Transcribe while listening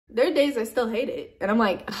There are days I still hate it. And I'm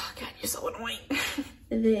like, oh God, you're so annoying.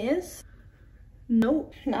 This?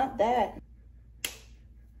 Nope, not that.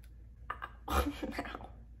 Ow.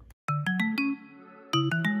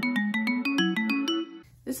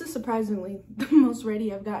 This is surprisingly the most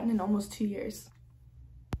ready I've gotten in almost 2 years.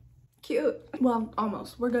 Cute. Well,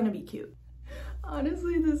 almost. We're gonna be cute.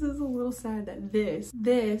 Honestly, this is a little sad that this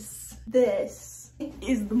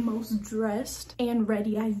is the most dressed and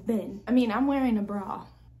ready I've been. I mean, I'm wearing a bra.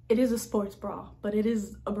 It is a sports bra, but it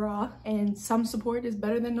is a bra, and some support is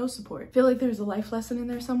better than no support. I feel like there's a life lesson in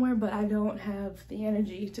there somewhere, but I don't have the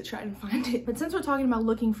energy to try and find it. But since we're talking about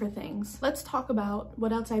looking for things, let's talk about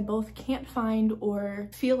what else I both can't find or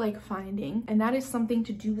feel like finding, and that is something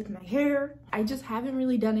to do with my hair. I just haven't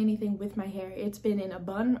really done anything with my hair. It's been in a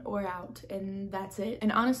bun or out, and that's it.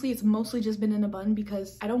 And honestly, it's mostly just been in a bun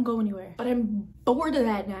because I don't go anywhere. But I'm bored of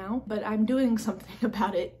that now, but I'm doing something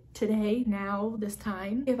about it today, now, this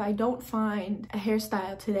time. If I don't find a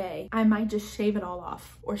hairstyle today, I might just shave it all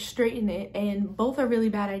off or straighten it, and both are really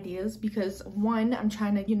bad ideas because one, I'm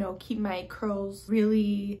trying to, you know, keep my curls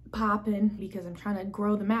really popping because I'm trying to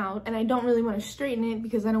grow them out, and I don't really want to straighten it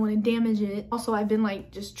because I don't want to damage it. Also, I've been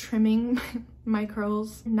like just trimming my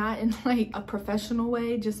curls, not in like a professional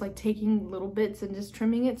way, just like taking little bits and just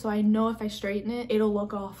trimming it, so I know if I straighten it, it'll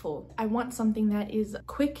look awful. I want something that is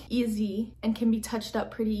quick, easy, and can be touched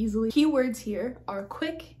up pretty easily. Keywords here are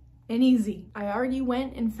quick and easy. I already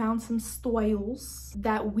went and found some styles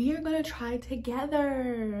that we are gonna try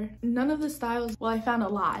together. None of the styles, well, I found a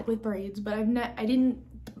lot with braids, but none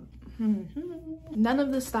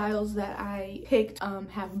of the styles that I picked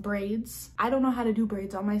have braids. I don't know how to do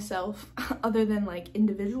braids on myself other than like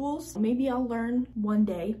individuals. Maybe I'll learn one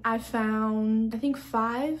day. I found, I think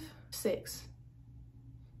 5, 6,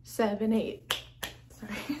 7, 8.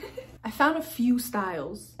 Sorry. I found a few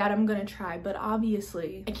styles that I'm gonna try, but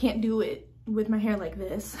obviously I can't do it with my hair like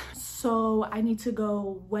this, so I need to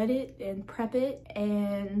go wet it and prep it,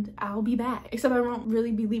 and I'll be back. Except I won't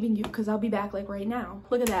really be leaving you because I'll be back like right now.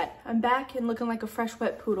 Look at that, I'm back and looking like a fresh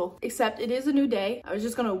wet poodle, except it is a new day. I was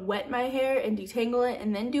just gonna wet my hair and detangle it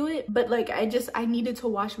and then do it, but like I needed to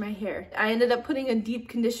wash my hair. I ended up putting a deep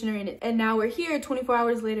conditioner in it, and now we're here 24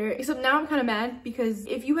 hours later. Except now I'm kind of mad because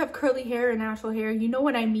if you have curly hair or natural hair, you know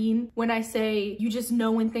what I mean when I say you just know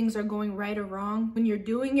when things are going right or wrong when you're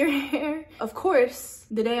doing your hair. Of course,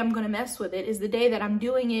 the day I'm gonna mess with it is the day that I'm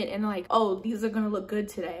doing it and like, oh, these are gonna look good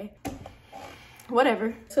today.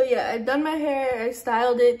 Whatever. So yeah, I've done my hair, I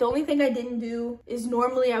styled it. The only thing I didn't do is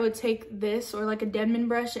normally I would take this or like a Denman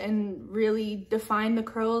brush and really define the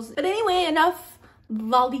curls. But anyway, enough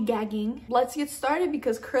lollygagging. Let's get started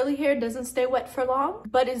because curly hair doesn't stay wet for long,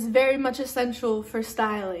 but is very much essential for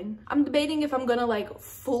styling. I'm debating if I'm gonna like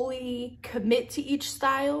fully commit to each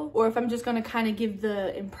style or if I'm just gonna kind of give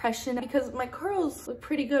the impression, because my curls look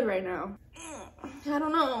pretty good right now. I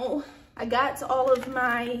don't know. I got all of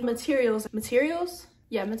my materials. Materials?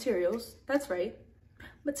 Yeah, materials. That's right.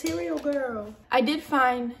 Material girl. I did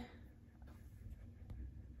find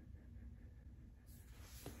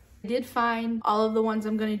all of the ones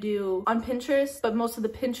I'm gonna do on Pinterest, but most of the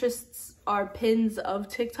Pinterests are pins of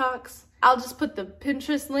TikToks. I'll just put the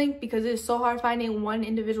Pinterest link because it is so hard finding one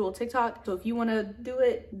individual TikTok. So if you wanna do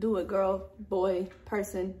it, girl, boy,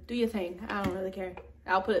 person, do your thing. I don't really care.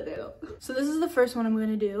 I'll put it there though. So this is the first one I'm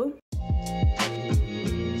gonna do.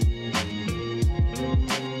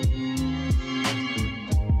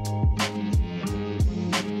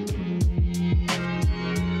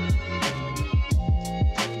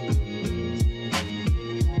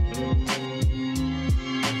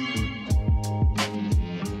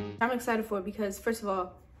 I'm excited for it because first of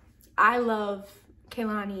all, I love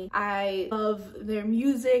Kehlani. I love their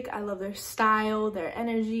music, I love their style, their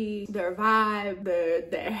energy, their vibe,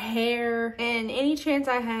 their hair, and any chance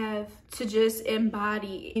I have to just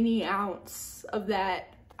embody any ounce of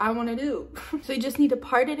that, I want to do. So you just need to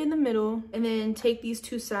part it in the middle and then take these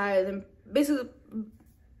two sides and basically,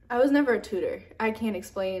 I was never a tutor. I can't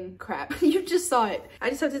explain crap. You just saw it. I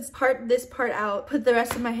just have to part this part out, put the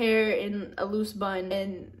rest of my hair in a loose bun,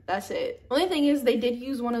 and that's it. Only thing is they did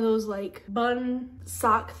use one of those like bun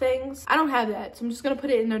sock things. I don't have that, so I'm just gonna put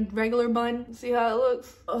it in a regular bun. See how it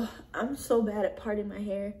looks? Ugh, I'm so bad at parting my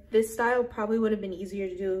hair. This style probably would have been easier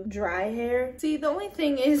to do dry hair. See, the only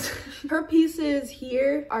thing is her pieces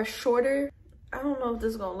here are shorter. I don't know if this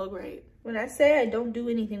is gonna look right. When I say I don't do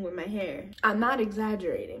anything with my hair, I'm not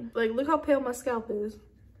exaggerating. Like, look how pale my scalp is.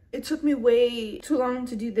 It took me way too long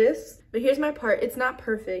to do this, but here's my part. It's not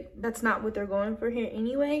perfect. That's not what they're going for here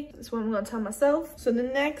anyway. That's what I'm gonna tell myself. So the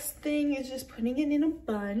next thing is just putting it in a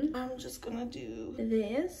bun. I'm just gonna do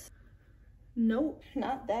this. Nope,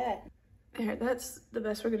 not that. There, that's the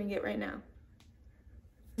best we're gonna get right now.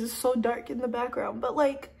 This is so dark in the background, but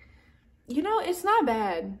like, you know, it's not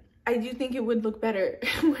bad. I do think it would look better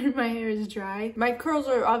when my hair is dry. My curls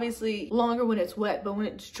are obviously longer when it's wet, but when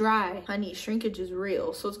it's dry, honey, shrinkage is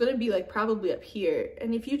real. So it's gonna be like probably up here.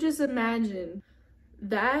 And if you just imagine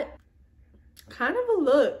that kind of a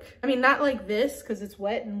look. I mean, not like this because it's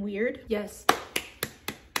wet and weird. Yes.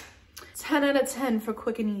 10 out of 10 for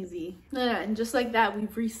quick and easy. And just like that,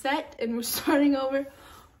 we've reset and we're starting over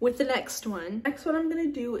with the next one. Next one I'm gonna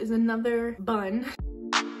do is another bun.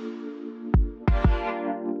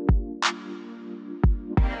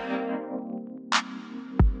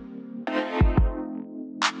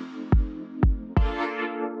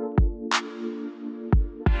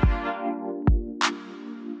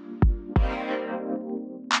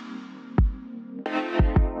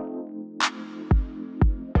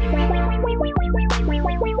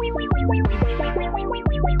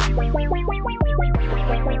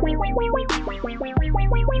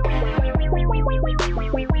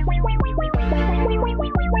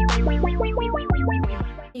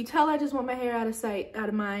 You tell I just want my hair out of sight, out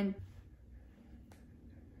of mind.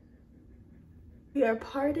 We are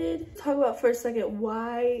parted. Talk about for a second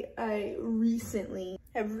why I recently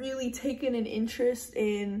have really taken an interest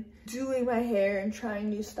in doing my hair and trying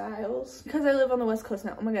new styles. Because I live on the West Coast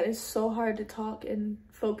now, oh my god, it's so hard to talk and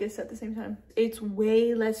focus at the same time. It's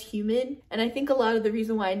way less humid, and I think a lot of the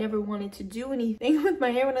reason why I never wanted to do anything with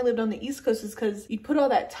my hair when I lived on the East Coast is because you'd put all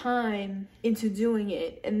that time into doing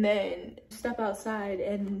it and then step outside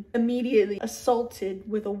and immediately assaulted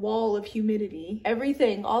with a wall of humidity.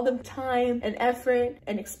 Everything, all the time and effort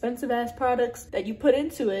and expensive ass products that you put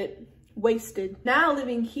into it, wasted. Now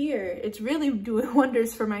living here, it's really doing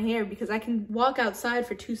wonders for my hair because I can walk outside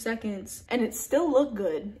for 2 seconds and it still look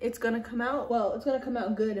good. It's gonna come out, well, it's gonna come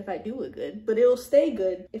out good if I do it good, but it'll stay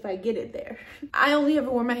good if I get it there. I only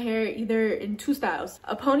ever wore my hair either in 2 styles,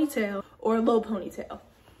 a ponytail or a low ponytail.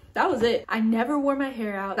 That was it. I never wore my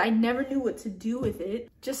hair out. I never knew what to do with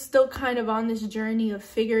it. Just still kind of on this journey of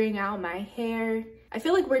figuring out my hair. I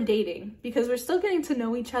feel like we're dating because we're still getting to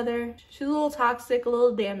know each other. She's a little toxic, a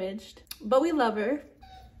little damaged, but we love her.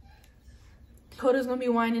 Coda's gonna be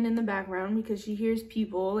whining in the background because she hears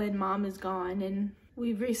people and mom is gone, and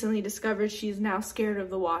we've recently discovered she's now scared of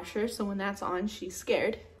the washer, so when that's on, she's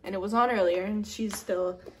scared. And it was on earlier and she's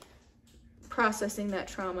still processing that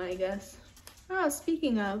trauma, I guess. Oh,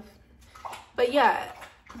 speaking of, but yeah,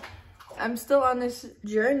 I'm still on this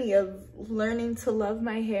journey of learning to love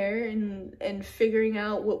my hair and figuring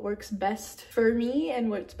out what works best for me and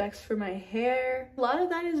what's best for my hair. A lot of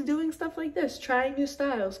that is doing stuff like this, trying new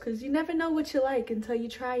styles, because you never know what you like until you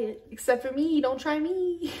try it. Except for me, don't try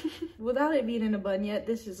me. Without it being in a bun yet,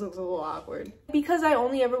 this just looks a little awkward. Because I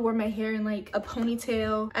only ever wore my hair in like a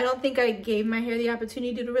ponytail, I don't think I gave my hair the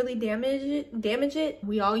opportunity to really damage it.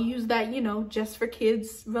 We all use that, you know, just for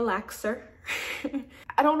kids relaxer.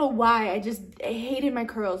 I don't know why, I hated my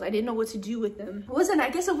curls. I didn't know what to do with them. I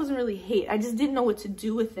guess it wasn't really hate, I just didn't know what to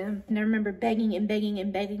do with them. And I remember begging and begging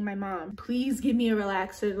and begging my mom, please give me a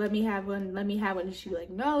relaxer, let me have one, let me have one. And she'd be like,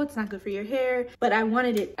 no, it's not good for your hair. But I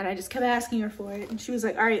wanted it and I just kept asking her for it. And she was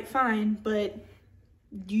like, all right, fine, but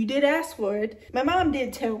you did ask for it. My mom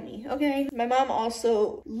did tell me, okay? My mom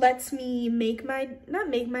also lets me not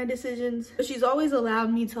make my decisions, but she's always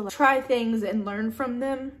allowed me to try things and learn from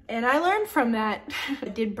them. And I learned from that.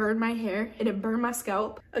 It did burn my hair and it burned my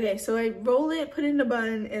scalp. Okay, so I roll it, put it in a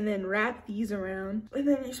bun, and then wrap these around. And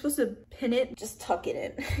then you're supposed to pin it, just tuck it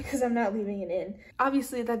in because I'm not leaving it in.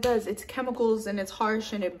 Obviously that does, it's chemicals and it's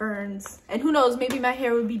harsh and it burns. And who knows, maybe my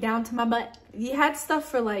hair would be down to my butt. You had stuff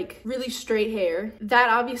for like really straight hair. That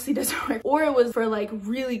obviously doesn't work. Or it was for like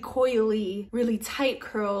really coily, really tight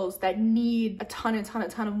curls that need a ton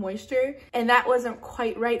of moisture. And that wasn't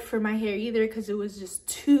quite right for my hair either because it was just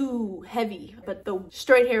too heavy. But the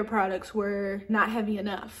straight hair products were not heavy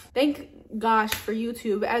enough. Thank gosh for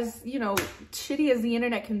YouTube. As you know, shitty as the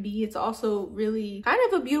internet can be, it's also really kind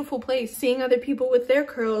of a beautiful place. Seeing other people with their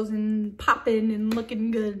curls and popping and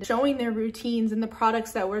looking good, showing their routines and the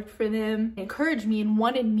products that worked for them, encouraged me and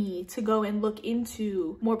wanted me to go and look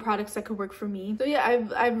into more products that could work for me. So yeah,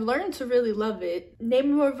 I've learned to really love it.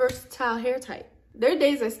 Name a more versatile hair type. There are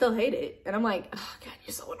days I still hate it and I'm like, oh god,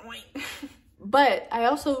 you're so annoying. But I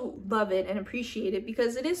also love it and appreciate it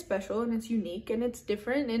because it is special and it's unique and it's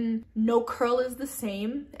different and no curl is the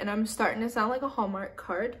same. And I'm starting to sound like a Hallmark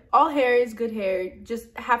card. All hair is good hair.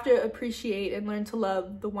 Just have to appreciate and learn to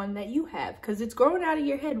love the one that you have because it's growing out of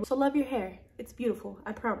your head. So love your hair. It's beautiful,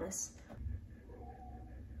 I promise.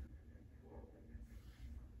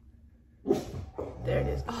 There it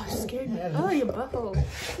is. Oh, it scared me. Oh, your butthole.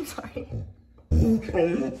 I'm sorry.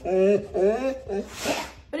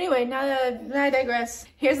 But anyway, now that I digress,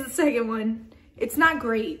 here's the second one. It's not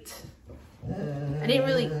great. I didn't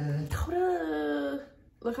really... Coda.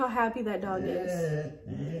 Look how happy that dog is.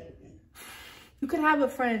 You could have a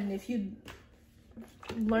friend if you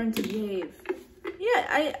learn to behave.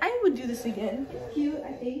 Yeah, I would do this again. Cute,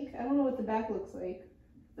 I think. I don't know what the back looks like,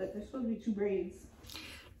 but there's supposed to be 2 braids.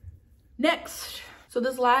 Next. So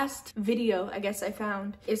this last video, I guess I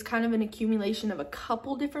found, is kind of an accumulation of a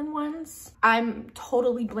couple different ones. I'm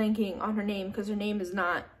totally blanking on her name because her name is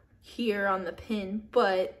not here on the pin,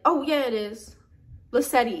 but, oh yeah, it is.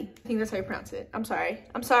 Lissetti. I think that's how you pronounce it. I'm sorry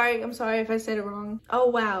if I said it wrong. Oh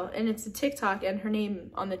wow, and it's a TikTok and her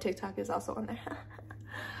name on the TikTok is also on there.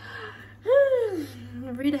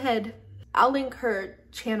 Read ahead. I'll link her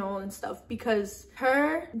channel and stuff because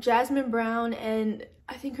her, Jasmine Brown, and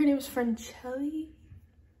I think her name is Francelli.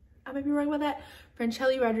 I might be wrong about that.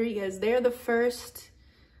 Francelli Rodriguez. They're the first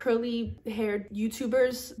curly haired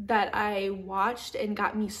YouTubers that I watched and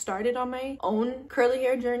got me started on my own curly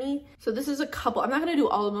hair journey. So this is a couple. I'm not gonna do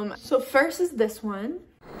all of them. So first is this one.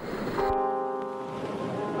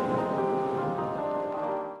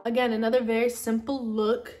 Again, another very simple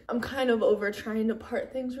look. I'm kind of over trying to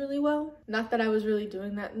part things really well. Not that I was really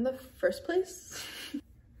doing that in the first place.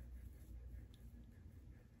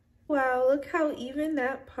 Wow, look how even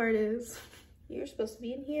that part is. You're supposed to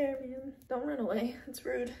be in here, man. Don't run away, it's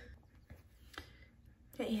rude.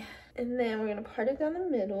 Okay, and then we're gonna part it down the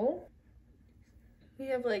middle. We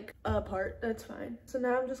have like a part, that's fine. So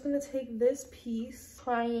now I'm just gonna take this piece,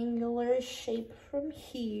 triangular shape from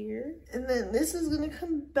here. And then this is gonna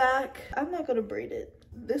come back. I'm not gonna braid it.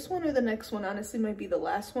 This one or the next one honestly might be the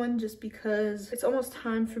last one just because it's almost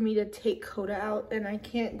time for me to take Coda out and I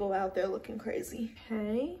can't go out there looking crazy.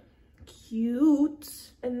 Okay. Cute.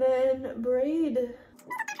 And then braid.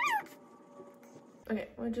 Okay,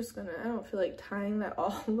 we're just gonna, I don't feel like tying that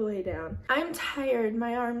all the way down. I'm tired,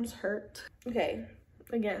 my arms hurt. Okay,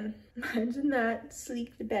 again, imagine that,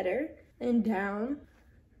 sleeked better. And down.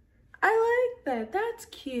 I like that, that's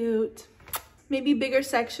cute. Maybe bigger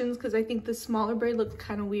sections because I think the smaller braid looks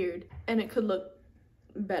kind of weird and it could look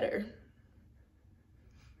better.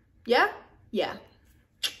 Yeah? Yeah.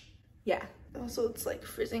 Yeah. Also, it's like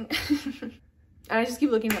frizzing. I just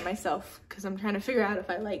keep looking at myself because I'm trying to figure out if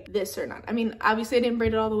I like this or not. I mean, obviously I didn't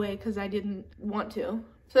braid it all the way because I didn't want to.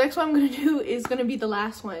 So the next one I'm gonna do is gonna be the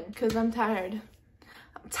last one because I'm tired.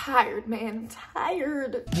 I'm tired, man, I'm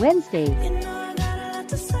tired. Wednesdays.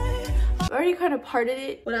 I've already kind of parted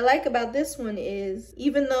it. What I like about this one is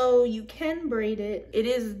even though you can braid it, it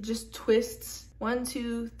is just twists. 1,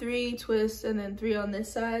 2, 3 twists and then 3 on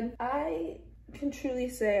this side. I can truly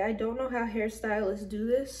say I don't know how hairstylists do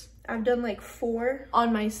this. I've done like 4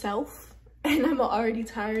 on myself and I'm already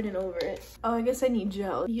tired and over it. Oh, I guess I need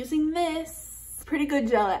gel. Using this, pretty good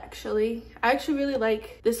gel actually. I actually really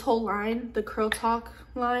like this whole line, the Curl Talk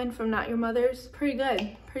line from Not Your Mother's. Pretty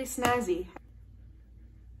good, pretty snazzy.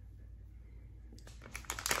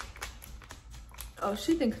 Oh,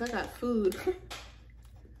 she thinks I got food.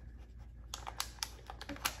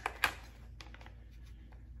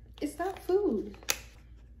 It's not food.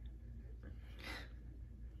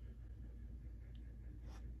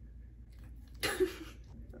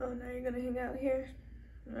 Oh, now you're gonna hang out here?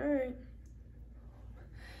 All right.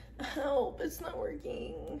 Help, it's not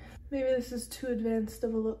working. Maybe this is too advanced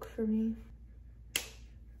of a look for me.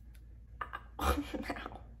 Ow.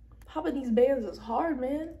 Popping these bands is hard,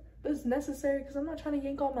 man. But it's necessary because I'm not trying to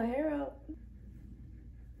yank all my hair out.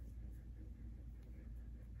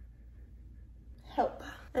 Help.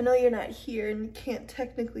 I know you're not here and you can't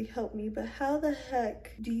technically help me, but how the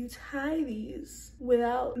heck do you tie these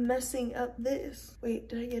without messing up this? Wait,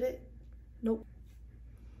 did I get it? Nope.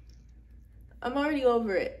 I'm already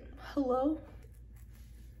over it. Hello?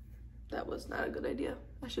 That was not a good idea.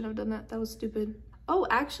 I shouldn't have done that. That was stupid. Oh,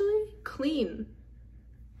 actually, clean.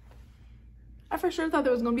 I for sure thought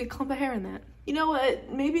there was gonna be a clump of hair in that. You know what?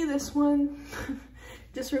 Maybe this one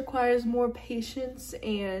just requires more patience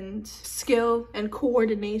and skill and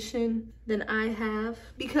coordination than I have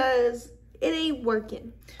because it ain't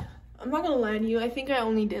working. I'm not gonna lie to you. I think I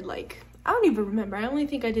only did like, I don't even remember. I only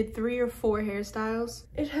think I did 3 or 4 hairstyles.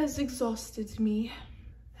 It has exhausted me.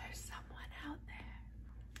 There's someone out there.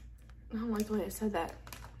 I don't like the way I said that.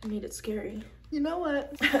 It made it scary. You know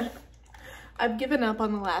what? I've given up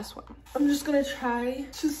on the last one. I'm just gonna try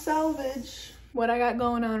to salvage what I got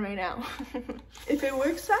going on right now. If it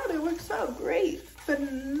works out, it works out. Great.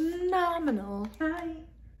 Phenomenal. Hi.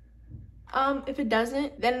 If it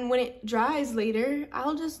doesn't, then when it dries later,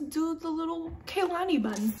 I'll just do the little Kehlani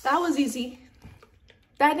bun. That was easy.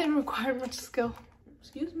 That didn't require much skill.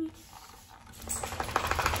 Excuse me.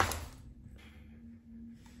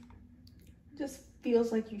 Just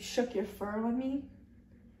feels like you shook your fur on me,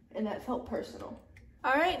 and that felt personal.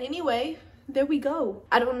 All right, anyway, there we go.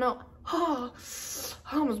 I don't know. Oh,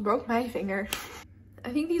 I almost broke my finger. I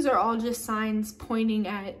think these are all just signs pointing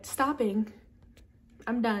at stopping.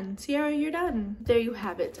 I'm done. Sierra, you're done. There you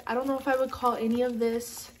have it. I don't know if I would call any of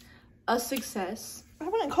this a success. I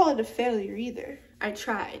wouldn't call it a failure either. I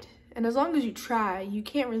tried. And as long as you try, you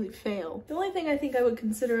can't really fail. The only thing I think I would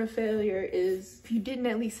consider a failure is if you didn't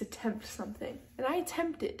at least attempt something. And I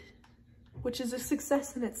attempted, which is a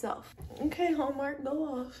success in itself. Okay, Hallmark, go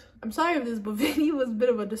off. I'm sorry if this video was a bit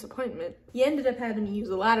of a disappointment. You ended up having to use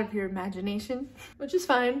a lot of your imagination, which is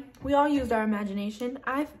fine. We all used our imagination.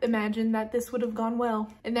 I imagined that this would have gone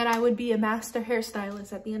well and that I would be a master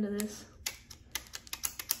hairstylist at the end of this.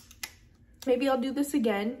 Maybe I'll do this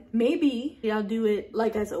again. Maybe I'll do it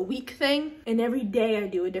like as a week thing, and every day I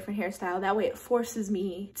do a different hairstyle. That way it forces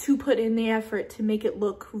me to put in the effort to make it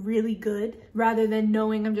look really good rather than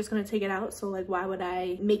knowing I'm just gonna take it out. So like, why would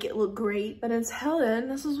I make it look great? But until then,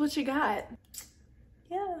 this is what you got.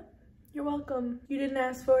 Yeah, you're welcome. You didn't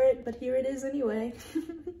ask for it, but here it is anyway.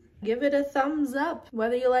 Give it a thumbs up,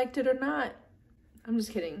 whether you liked it or not. I'm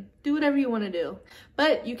just kidding. Do whatever you want to do.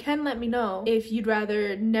 But you can let me know if you'd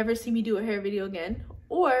rather never see me do a hair video again,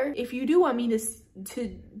 or if you do want me to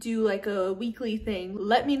do like a weekly thing,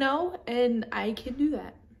 let me know and I can do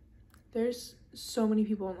that. There's so many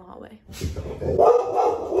people in the hallway.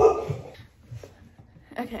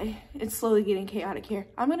 Okay, it's slowly getting chaotic here.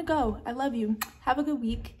 I'm gonna go. I love you. Have a good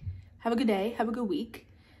week. Have a good day. Have a good week.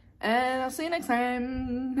 And I'll see you next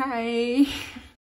time. Bye.